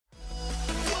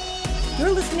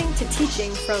You're listening to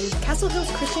teaching from Castle Hills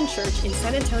Christian Church in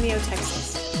San Antonio,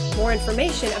 Texas. More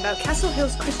information about Castle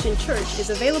Hills Christian Church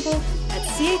is available at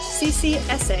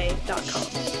chccsa.com.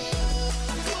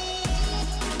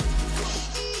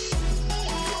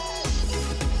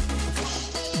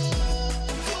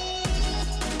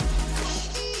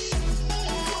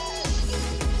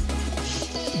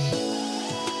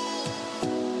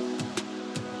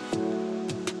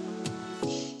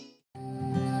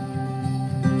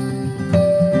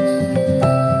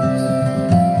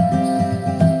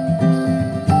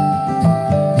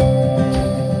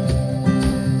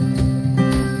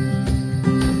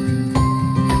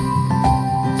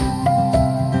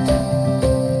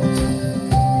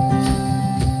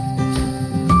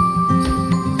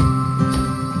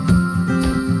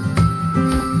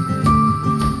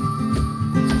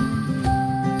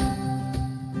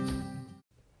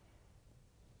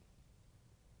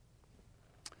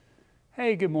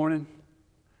 Hey, good morning.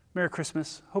 Merry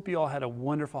Christmas. Hope you all had a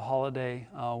wonderful holiday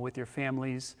with your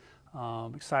families.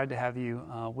 Excited to have you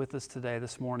with us today,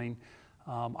 this morning.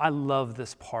 I love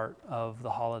this part of the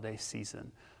holiday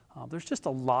season. There's just a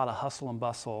lot of hustle and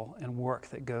bustle and work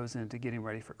that goes into getting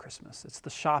ready for Christmas. It's the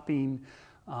shopping,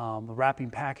 the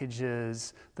wrapping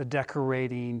packages, the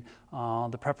decorating,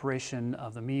 the preparation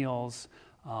of the meals,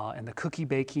 and the cookie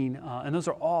baking, and those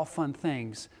are all fun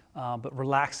things, but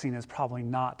relaxing is probably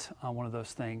not one of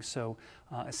those things. So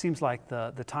it seems like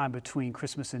the time between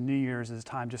Christmas and New Year's is a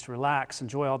time just to relax,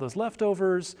 enjoy all those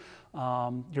leftovers,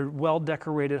 your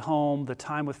well-decorated home, the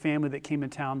time with family that came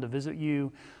in town to visit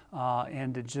you,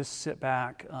 and to just sit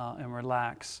back and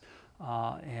relax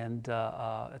and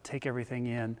take everything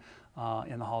in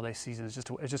the holiday season. It's just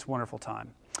a wonderful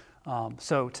time.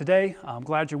 So today, I'm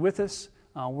glad you're with us.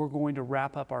 We're going to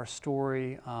wrap up our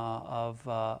story of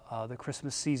the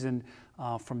Christmas season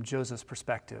from Joseph's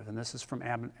perspective, and this is from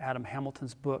Adam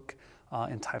Hamilton's book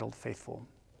entitled Faithful.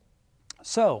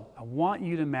 So I want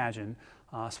you to imagine,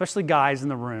 especially guys in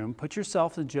the room, put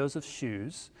yourself in Joseph's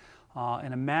shoes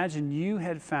and imagine you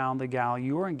had found the gal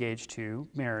you were engaged to,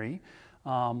 Mary,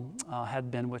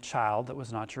 had been with child that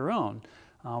was not your own.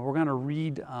 We're going to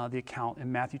read the account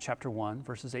in Matthew chapter 1,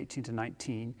 verses 18 to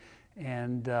 19.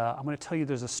 And I'm going to tell you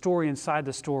there's a story inside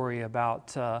the story about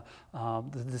the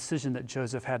decision that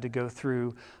Joseph had to go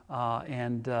through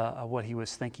and what he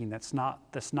was thinking. That's not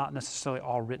necessarily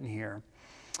all written here.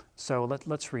 So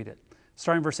let's read it.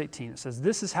 Starting verse 18, it says,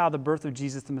 "This is how the birth of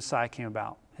Jesus the Messiah came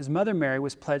about. His mother Mary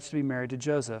was pledged to be married to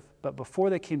Joseph, but before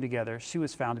they came together, she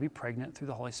was found to be pregnant through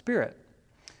the Holy Spirit.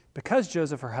 Because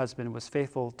Joseph, her husband, was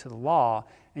faithful to the law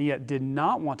and yet did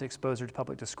not want to expose her to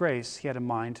public disgrace, he had in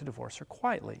mind to divorce her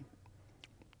quietly."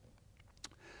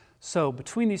 So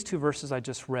between these two verses I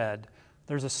just read,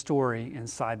 there's a story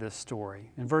inside this story.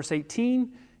 In verse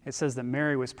 18, it says that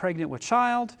Mary was pregnant with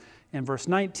child. In verse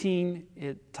 19,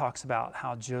 it talks about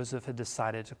how Joseph had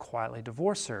decided to quietly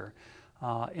divorce her.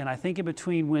 And I think in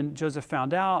between when Joseph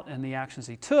found out and the actions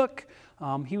he took,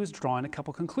 he was drawing a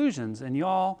couple conclusions. And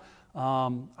y'all,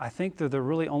 I think they're the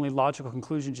really only logical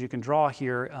conclusions you can draw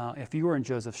here if you were in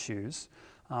Joseph's shoes.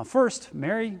 First,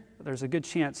 Mary, there's a good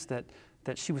chance that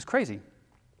she was crazy.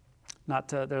 I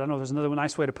don't know, there's another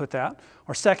nice way to put that.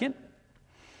 Or second,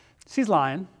 she's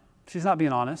lying. She's not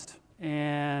being honest.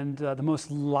 And the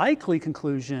most likely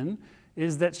conclusion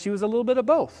is that she was a little bit of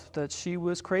both, that she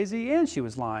was crazy and she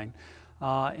was lying.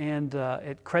 And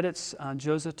it credits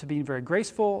Joseph to being very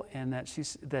graceful, and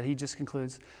that he just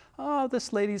concludes, oh,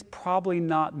 this lady's probably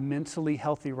not mentally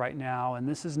healthy right now, and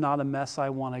this is not a mess I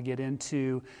want to get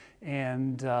into,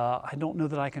 and I don't know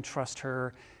that I can trust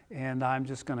her, and I'm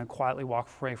just going to quietly walk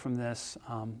away from this,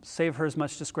 save her as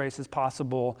much disgrace as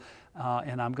possible,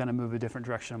 and I'm going to move a different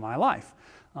direction in my life.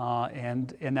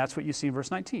 And that's what you see in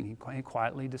verse 19. He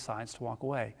quietly decides to walk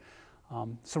away.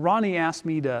 So Ronnie asked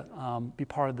me to be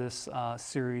part of this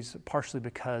series partially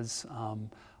because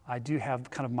I do have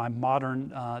kind of my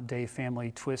modern day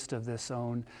family twist of this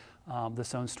own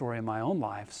story in my own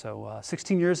life. So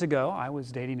 16 years ago, I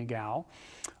was dating a gal,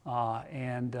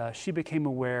 and she became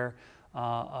aware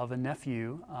of a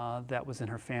nephew that was in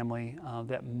her family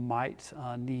that might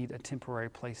need a temporary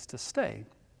place to stay.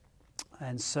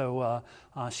 And so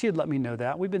she had let me know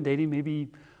that. We've been dating maybe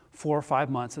 4 or 5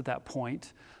 months at that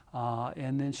point.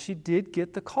 And then she did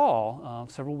get the call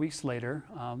several weeks later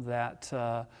that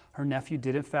her nephew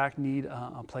did in fact need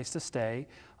a place to stay,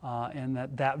 and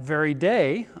that very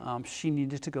day she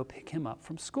needed to go pick him up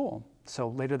from school. So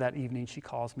later that evening she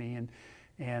calls me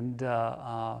and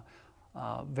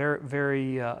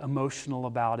very emotional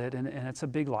about it, and it's a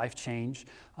big life change.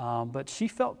 But she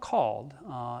felt called,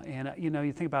 and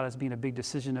you think about it as being a big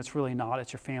decision. It's really not.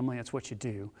 It's your family. It's what you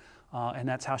do, and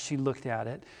that's how she looked at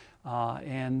it.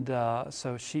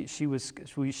 So she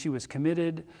was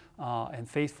committed and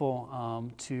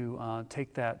faithful to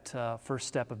take that first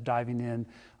step of diving in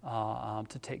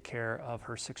to take care of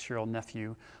her 6-year-old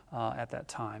nephew at that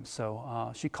time.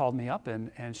 So she called me up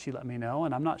and she let me know,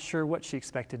 and I'm not sure what she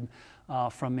expected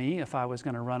from me, if I was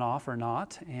going to run off or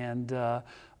not. And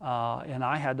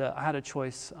I had a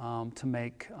choice to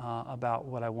make about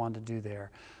what I wanted to do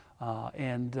there.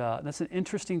 And that's an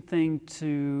interesting thing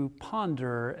to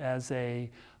ponder as a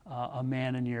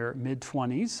man in your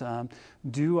mid-20s.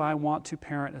 Do I want to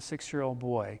parent a 6-year-old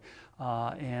boy?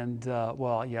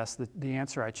 Well, yes, the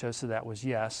answer I chose to that was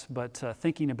yes. But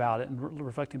thinking about it and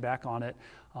reflecting back on it,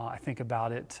 I think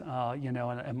about it,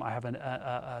 and I have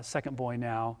a second boy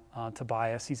now,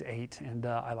 Tobias. He's 8, and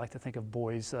I like to think of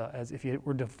boys as, if you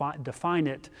were to define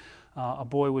it, a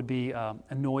boy would be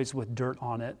a noise with dirt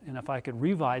on it. And if I could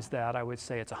revise that, I would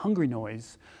say it's a hungry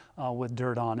noise with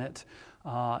dirt on it.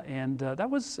 That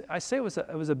was, I say it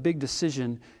was a big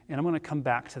decision, and I'm going to come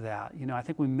back to that. I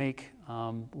think we make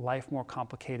life more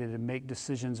complicated and make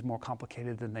decisions more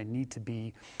complicated than they need to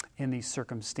be in these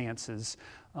circumstances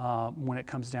when it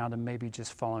comes down to maybe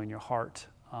just following your heart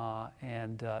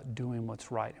and doing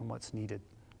what's right and what's needed.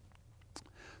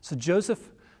 So Joseph,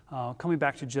 coming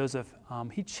back to Joseph,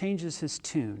 he changes his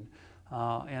tune,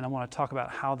 and I want to talk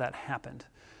about how that happened.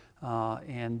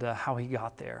 And how he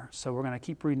got there. So we're going to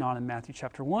keep reading on in Matthew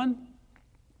chapter 1.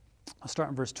 I'll start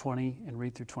in verse 20 and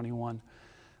read through 21.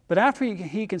 But after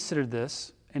he considered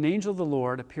this, an angel of the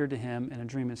Lord appeared to him in a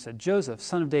dream and said, Joseph,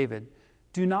 son of David,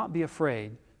 do not be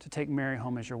afraid to take Mary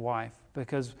home as your wife,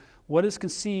 because what is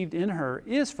conceived in her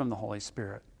is from the Holy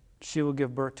Spirit. She will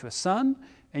give birth to a son,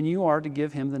 and you are to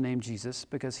give him the name Jesus,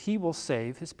 because he will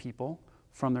save his people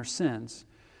from their sins.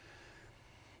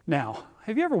 Now,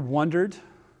 have you ever wondered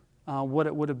what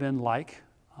it would have been like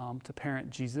to parent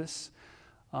Jesus?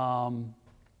 I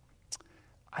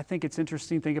think it's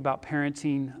interesting to think about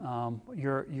parenting.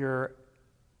 You're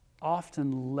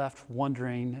often left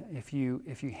wondering if you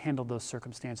handled those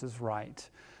circumstances right.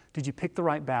 Did you pick the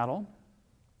right battle?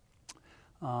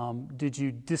 Did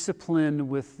you discipline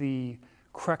with the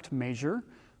correct measure?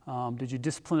 Did you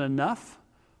discipline enough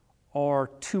or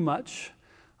too much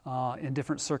in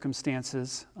different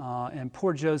circumstances? And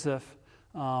poor Joseph,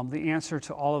 the answer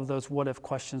to all of those what-if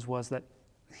questions was that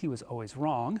he was always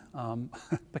wrong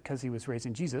because he was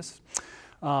raising Jesus.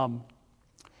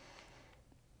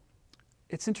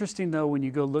 It's interesting, though, when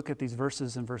you go look at these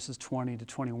verses in verses 20 to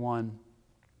 21,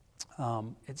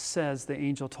 it says the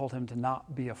angel told him to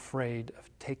not be afraid of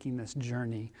taking this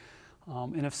journey.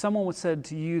 And if someone had said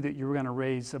to you that you were going to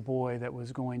raise a boy that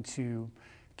was going to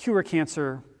cure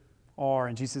cancer, or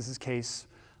in Jesus' case,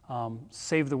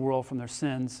 save the world from their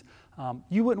sins,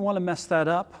 you wouldn't want to mess that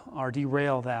up or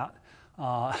derail that.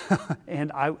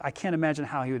 And I can't imagine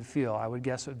how he would feel. I would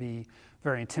guess it would be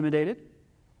very intimidated.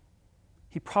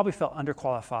 He probably felt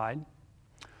underqualified.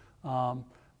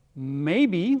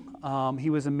 Maybe he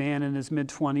was a man in his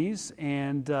mid-20s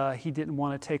and he didn't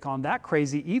want to take on that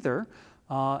crazy either.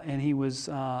 And he was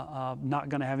not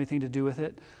going to have anything to do with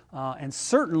it. And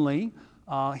certainly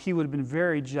he would have been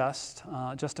very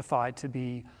justified to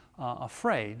be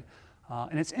afraid.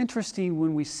 And it's interesting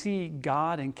when we see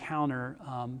God encounter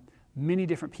many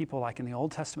different people, like in the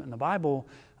Old Testament and the Bible.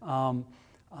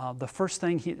 The first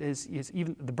thing is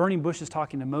even the burning bush is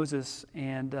talking to Moses,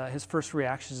 and his first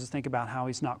reaction is to think about how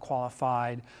he's not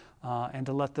qualified, and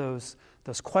to let those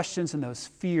questions and those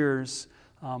fears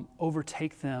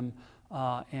overtake them,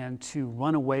 and to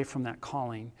run away from that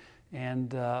calling.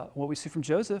 And what we see from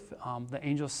Joseph, the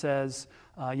angel says,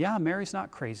 yeah, Mary's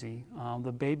not crazy.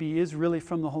 The baby is really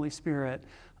from the Holy Spirit.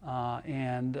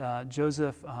 And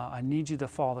Joseph, I need you to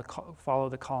follow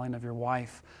the calling of your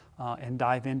wife and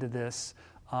dive into this.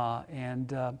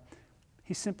 And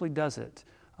he simply does it.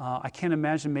 I can't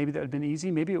imagine maybe that would have been easy.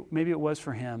 Maybe it was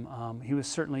for him. He was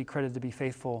certainly credited to be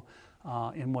faithful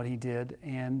in what he did.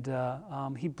 And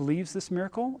he believes this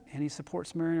miracle, and he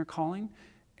supports Mary in her calling.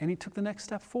 And he took the next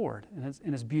step forward, and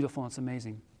it's beautiful and it's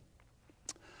amazing.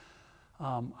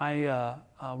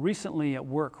 Recently at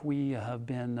work, we have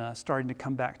been starting to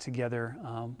come back together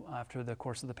after the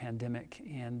course of the pandemic,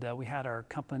 and we had our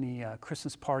company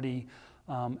Christmas party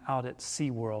out at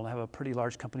SeaWorld. I have a pretty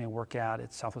large company I work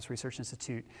at Southwest Research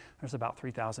Institute. There's about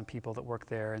 3,000 people that work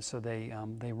there, and so they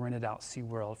rented out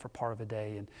SeaWorld for part of a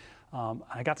day. And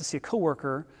I got to see a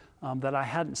coworker that I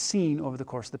hadn't seen over the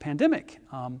course of the pandemic.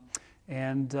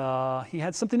 And he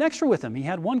had something extra with him. He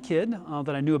had one kid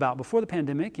that I knew about before the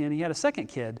pandemic, and he had a second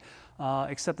kid,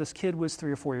 except this kid was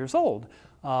 3 or 4 years old.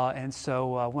 And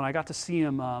so when I got to see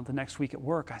him the next week at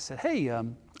work, I said, hey, I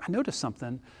noticed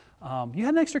something. You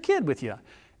had an extra kid with you.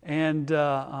 And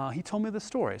he told me the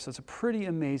story. So it's a pretty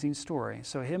amazing story.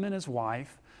 So him and his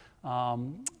wife,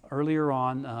 earlier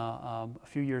on, a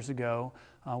few years ago,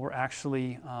 were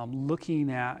actually looking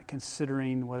at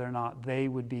considering whether or not they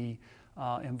would be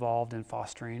involved in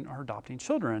fostering or adopting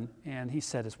children. And he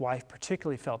said his wife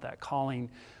particularly felt that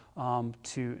calling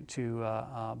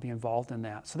to be involved in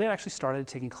that. So they actually started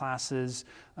taking classes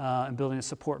and building a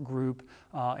support group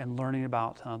and learning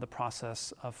about the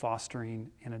process of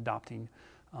fostering and adopting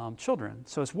children.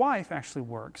 So his wife actually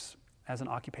works as an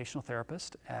occupational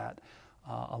therapist at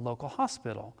a local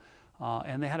hospital.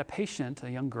 And they had a patient, a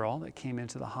young girl, that came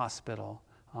into the hospital.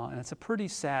 And it's a pretty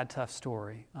sad, tough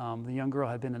story. The young girl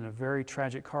had been in a very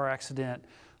tragic car accident.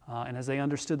 And as they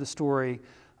understood the story,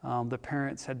 the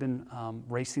parents had been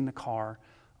racing the car,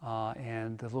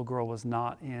 and the little girl was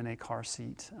not in a car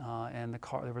seat. And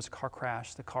there was a car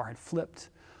crash. The car had flipped,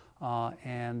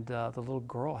 and the little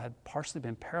girl had partially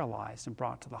been paralyzed and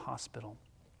brought to the hospital.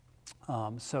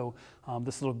 So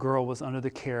this little girl was under the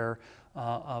care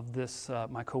of this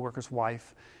my coworker's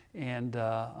wife, and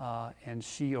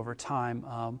she over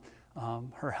time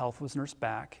her health was nursed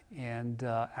back, and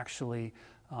actually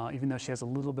even though she has a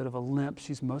little bit of a limp,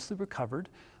 she's mostly recovered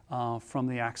from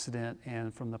the accident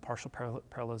and from the partial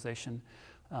paralyzation.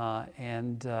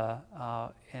 And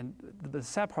the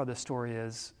sad part of this story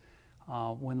is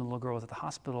when the little girl was at the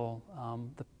hospital,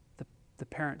 the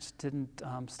parents didn't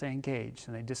stay engaged,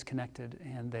 and they disconnected,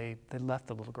 and they left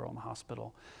the little girl in the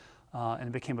hospital. And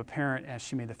it became apparent as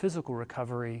she made the physical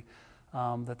recovery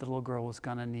that the little girl was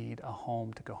going to need a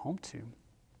home to go home to.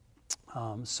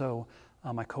 So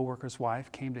my coworker's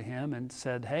wife came to him and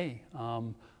said, hey,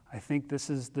 I think this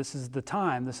is the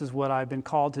time. This is what I've been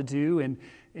called to do, and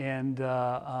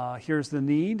here's the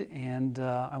need, and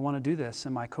I want to do this.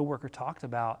 And my coworker talked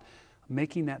about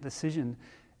making that decision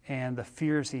and the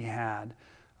fears he had.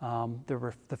 There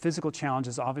were the physical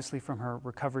challenges, obviously, from her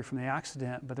recovery from the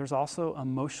accident, but there's also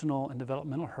emotional and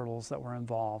developmental hurdles that were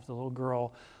involved. The little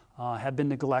girl had been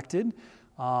neglected,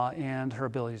 and her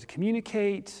ability to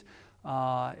communicate,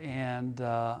 and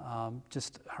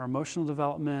just her emotional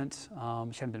development.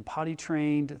 She hadn't been potty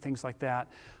trained, things like that,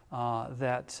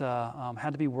 that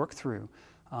had to be worked through.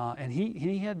 And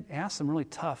he had asked some really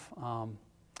tough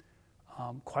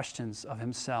questions of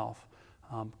himself.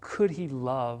 Could he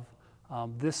love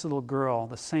this little girl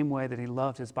the same way that he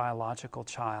loved his biological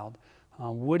child?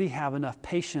 Would he have enough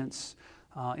patience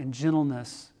and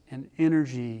gentleness and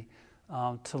energy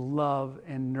to love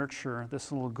and nurture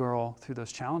this little girl through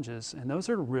those challenges? And those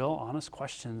are real, honest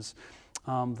questions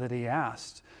that he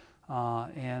asked.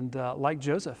 And like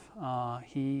Joseph,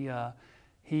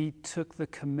 he took the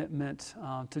commitment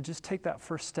to just take that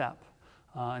first step.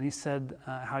 And he said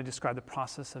how he described the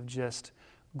process of just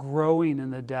growing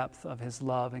in the depth of his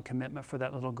love and commitment for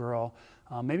that little girl,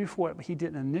 maybe for what he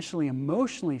didn't initially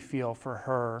emotionally feel for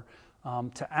her,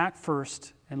 to act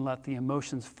first and let the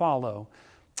emotions follow.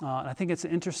 And I think it's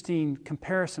an interesting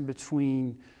comparison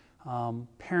between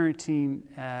parenting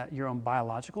your own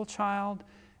biological child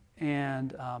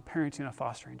and parenting a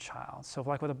fostering child. So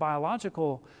like with a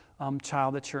biological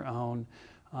child that's your own,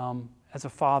 as a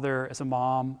father, as a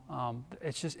mom,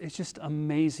 it's just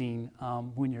amazing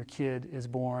when your kid is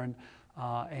born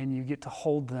and you get to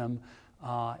hold them,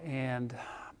 and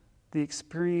the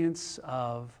experience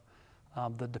of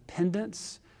the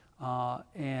dependence,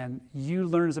 and you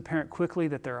learn as a parent quickly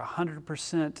that they're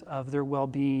 100% of their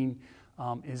well-being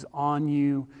is on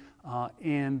you,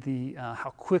 and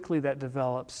how quickly that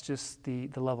develops, just the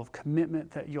level of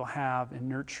commitment that you'll have in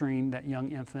nurturing that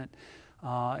young infant.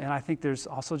 And I think there's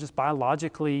also just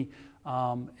biologically,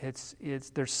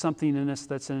 there's something in us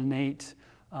that's innate,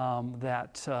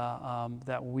 that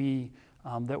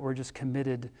we're just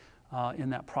committed in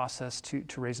that process to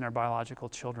raising our biological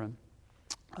children.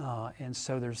 And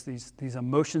so there's these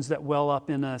emotions that well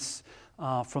up in us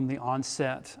from the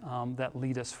onset that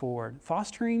lead us forward.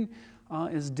 Fostering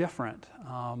is different.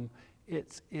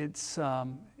 It's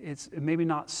maybe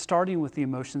not starting with the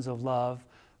emotions of love,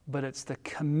 but it's the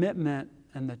commitment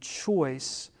and the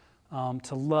choice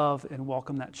to love and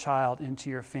welcome that child into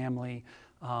your family,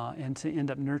 and to end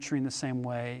up nurturing the same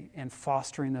way and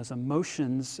fostering those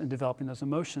emotions and developing those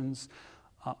emotions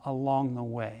along the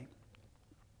way.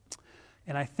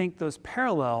 And I think those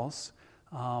parallels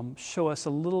show us a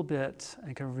little bit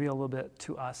and can reveal a little bit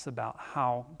to us about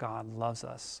how God loves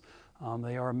us.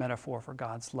 They are a metaphor for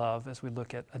God's love as we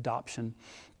look at adoption.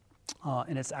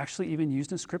 And it's actually even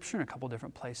used in Scripture in a couple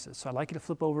different places. So I'd like you to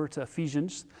flip over to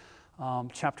Ephesians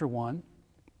chapter 1.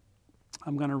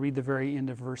 I'm going to read the very end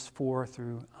of verse 4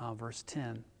 through verse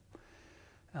 10.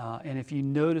 And if you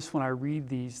notice when I read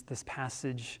this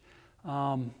passage,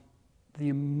 the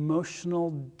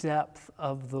emotional depth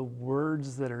of the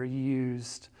words that are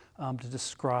used to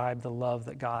describe the love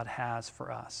that God has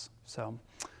for us. So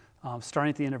starting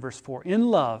at the end of verse 4,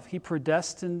 in love, he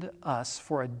predestined us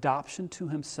for adoption to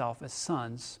himself as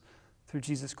sons through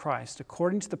Jesus Christ,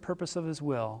 according to the purpose of his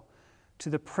will, to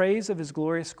the praise of his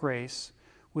glorious grace,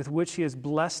 with which he has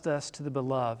blessed us to the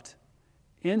beloved.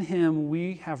 In him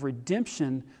we have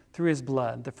redemption through his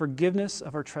blood, the forgiveness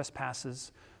of our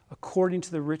trespasses, according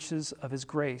to the riches of his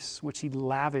grace, which he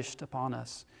lavished upon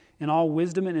us, in all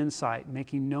wisdom and insight,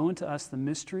 making known to us the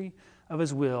mystery of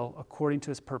his will, according to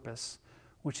his purpose,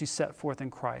 which he set forth in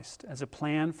Christ, as a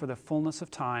plan for the fullness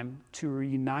of time, to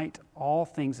reunite all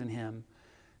things in him,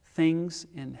 things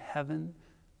in heaven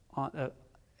and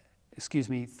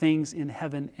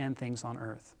things on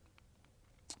earth.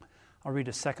 I'll read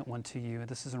a second one to you.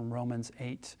 This is in Romans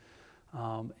 8.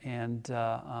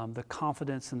 The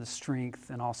confidence and the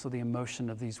strength and also the emotion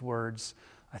of these words,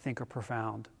 I think, are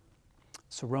profound.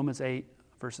 So Romans 8,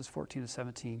 verses 14 to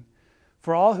 17.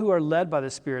 For all who are led by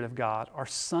the Spirit of God are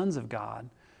sons of God.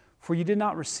 For you did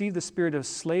not receive the spirit of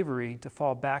slavery to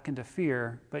fall back into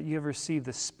fear, but you have received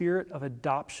the spirit of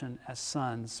adoption as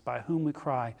sons, by whom we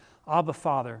cry, Abba,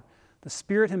 Father. The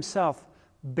Spirit himself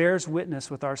bears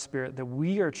witness with our spirit that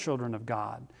we are children of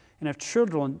God. And if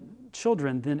children,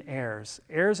 then heirs,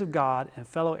 heirs of God and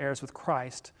fellow heirs with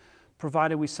Christ,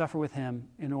 provided we suffer with him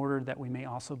in order that we may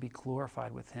also be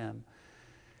glorified with him.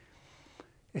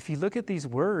 If you look at these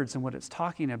words and what it's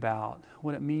talking about,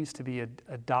 what it means to be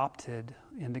adopted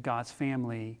into God's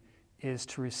family is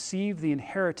to receive the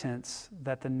inheritance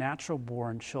that the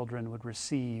natural-born children would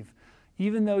receive,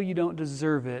 even though you don't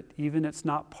deserve it, even it's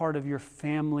not part of your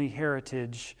family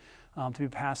heritage to be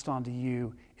passed on to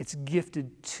you, it's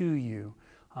gifted to you.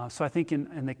 So I think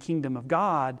in the kingdom of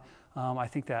God, I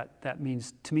think that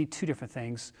means, to me, two different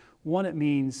things. One, it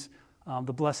means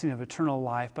the blessing of eternal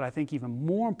life, but I think even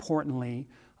more importantly,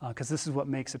 because this is what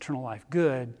makes eternal life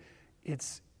good,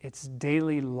 it's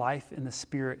daily life in the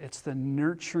Spirit. It's the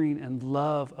nurturing and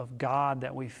love of God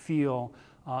that we feel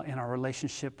in our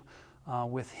relationship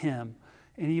with him.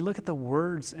 And you look at the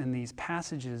words in these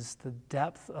passages, the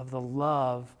depth of the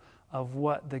love of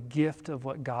what the gift of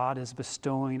what God is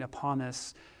bestowing upon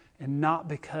us, and not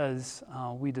because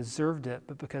we deserved it,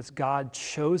 but because God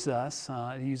chose us.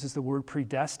 It uses the word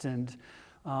predestined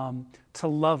to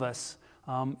love us.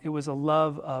 It was a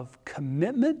love of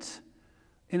commitment,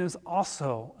 and it was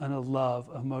also a love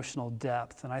of emotional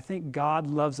depth. And I think God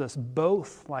loves us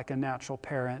both like a natural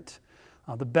parent,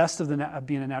 the best of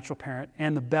being a natural parent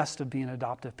and the best of being an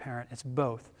adoptive parent. It's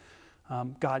both.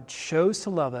 God chose to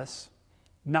love us,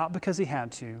 not because he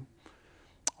had to,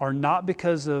 or not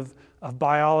because of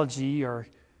biology or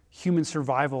human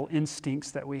survival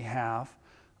instincts that we have.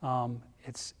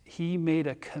 He made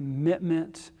a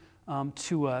commitment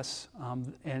to us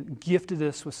and gifted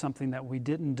us with something that we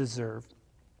didn't deserve.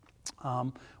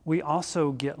 We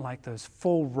also get like those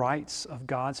full rights of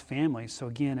God's family. So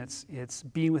again, it's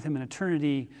being with him in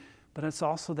eternity, but it's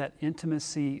also that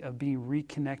intimacy of being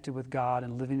reconnected with God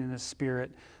and living in his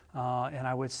Spirit. And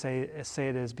I would say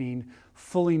it as being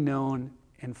fully known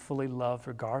and fully loved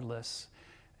regardless.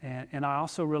 And I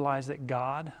also realize that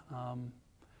God,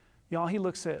 he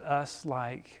looks at us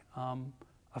like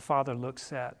a father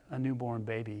looks at a newborn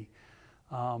baby,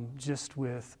 just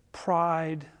with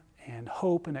pride and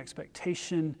hope and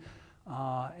expectation,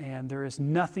 and there is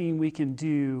nothing we can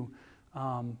do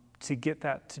to get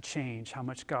that to change, how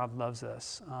much God loves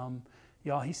us.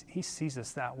 He sees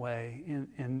us that way,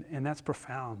 and that's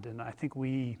profound, and I think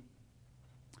we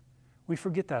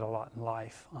forget that a lot in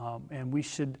life, and we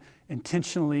should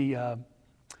intentionally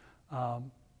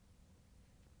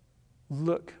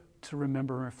look to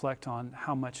remember and reflect on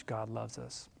how much God loves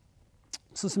us.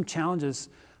 So some challenges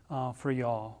for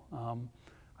y'all.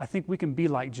 I think we can be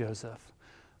like Joseph.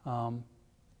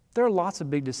 There are lots of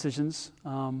big decisions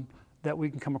that we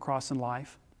can come across in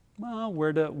life. Well,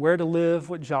 where to live,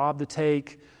 what job to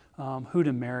take, who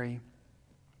to marry.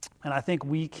 And I think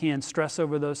we can stress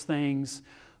over those things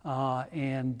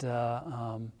and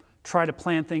try to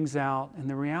plan things out. And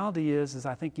the reality is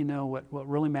I think what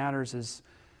really matters is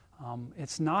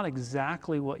it's not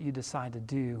exactly what you decide to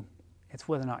do. It's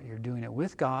whether or not you're doing it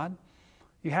with God,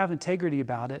 you have integrity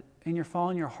about it, and you're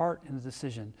following your heart in the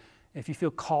decision. If you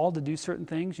feel called to do certain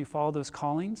things, you follow those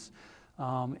callings.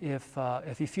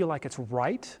 If you feel like it's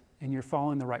right and you're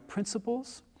following the right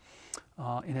principles,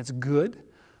 and it's good,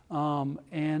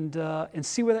 and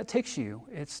see where that takes you.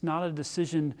 It's not a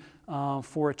decision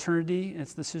for eternity;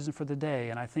 it's a decision for the day.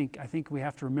 And I think we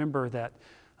have to remember that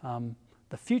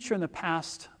the future and the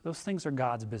past, those things are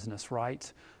God's business,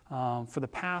 right? For the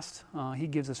past, He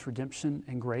gives us redemption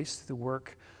and grace through the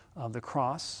work of the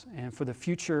cross, and for the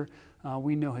future,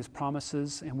 we know His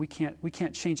promises, and we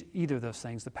can't change either of those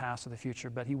things, the past or the future.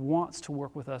 But He wants to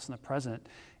work with us in the present,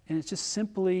 and it's just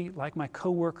simply like my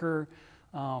coworker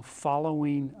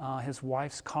following his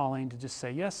wife's calling to just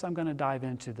say, yes, I'm going to dive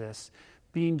into this.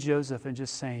 Being Joseph and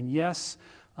just saying, yes,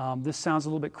 this sounds a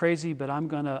little bit crazy, but I'm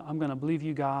gonna believe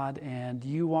you, God, and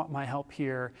you want my help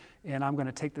here, and I'm going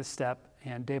to take this step,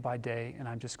 and day by day, and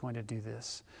I'm just going to do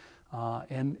this.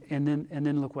 And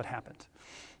then look what happened.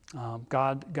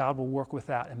 God will work with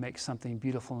that and make something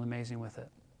beautiful and amazing with it.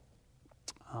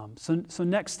 So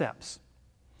next steps.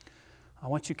 I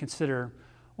want you to consider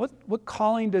what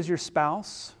calling does your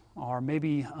spouse, or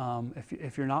maybe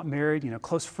if you're not married,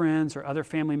 close friends or other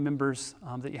family members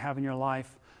that you have in your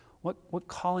life, what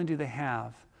calling do they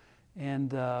have?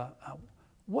 And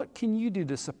what can you do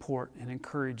to support and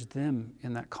encourage them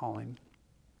in that calling?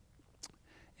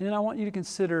 And then I want you to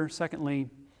consider, secondly,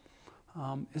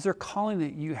 is there a calling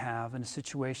that you have in a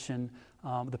situation,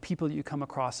 the people that you come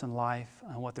across in life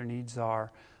and what their needs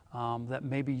are, that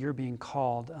maybe you're being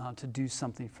called to do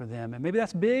something for them. And maybe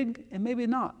that's big and maybe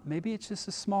not. Maybe it's just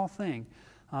a small thing.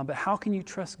 But how can you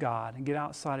trust God and get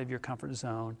outside of your comfort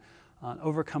zone,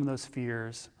 overcome those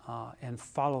fears, and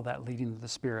follow that leading of the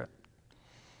Spirit?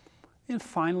 And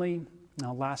finally,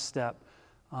 last step,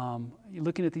 you're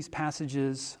looking at these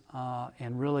passages,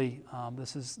 and really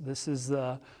this is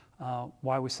the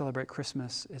why we celebrate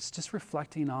Christmas. It's just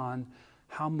reflecting on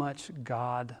how much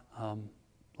God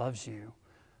loves you.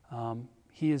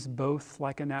 He is both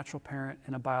like a natural parent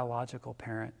and a biological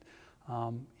parent.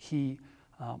 He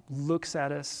looks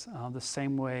at us the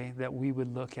same way that we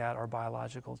would look at our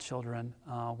biological children,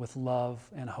 with love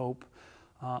and hope.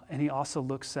 And He also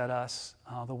looks at us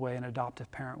the way an adoptive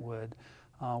parent would,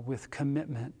 with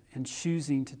commitment and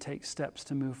choosing to take steps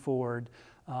to move forward,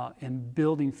 and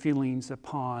building feelings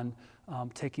upon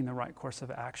taking the right course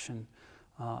of action.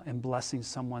 And blessing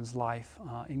someone's life,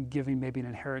 and giving maybe an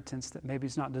inheritance that maybe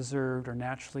is not deserved or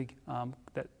naturally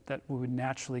that we would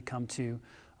naturally come to,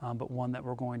 but one that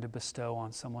we're going to bestow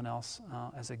on someone else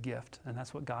as a gift. And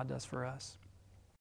that's what God does for us.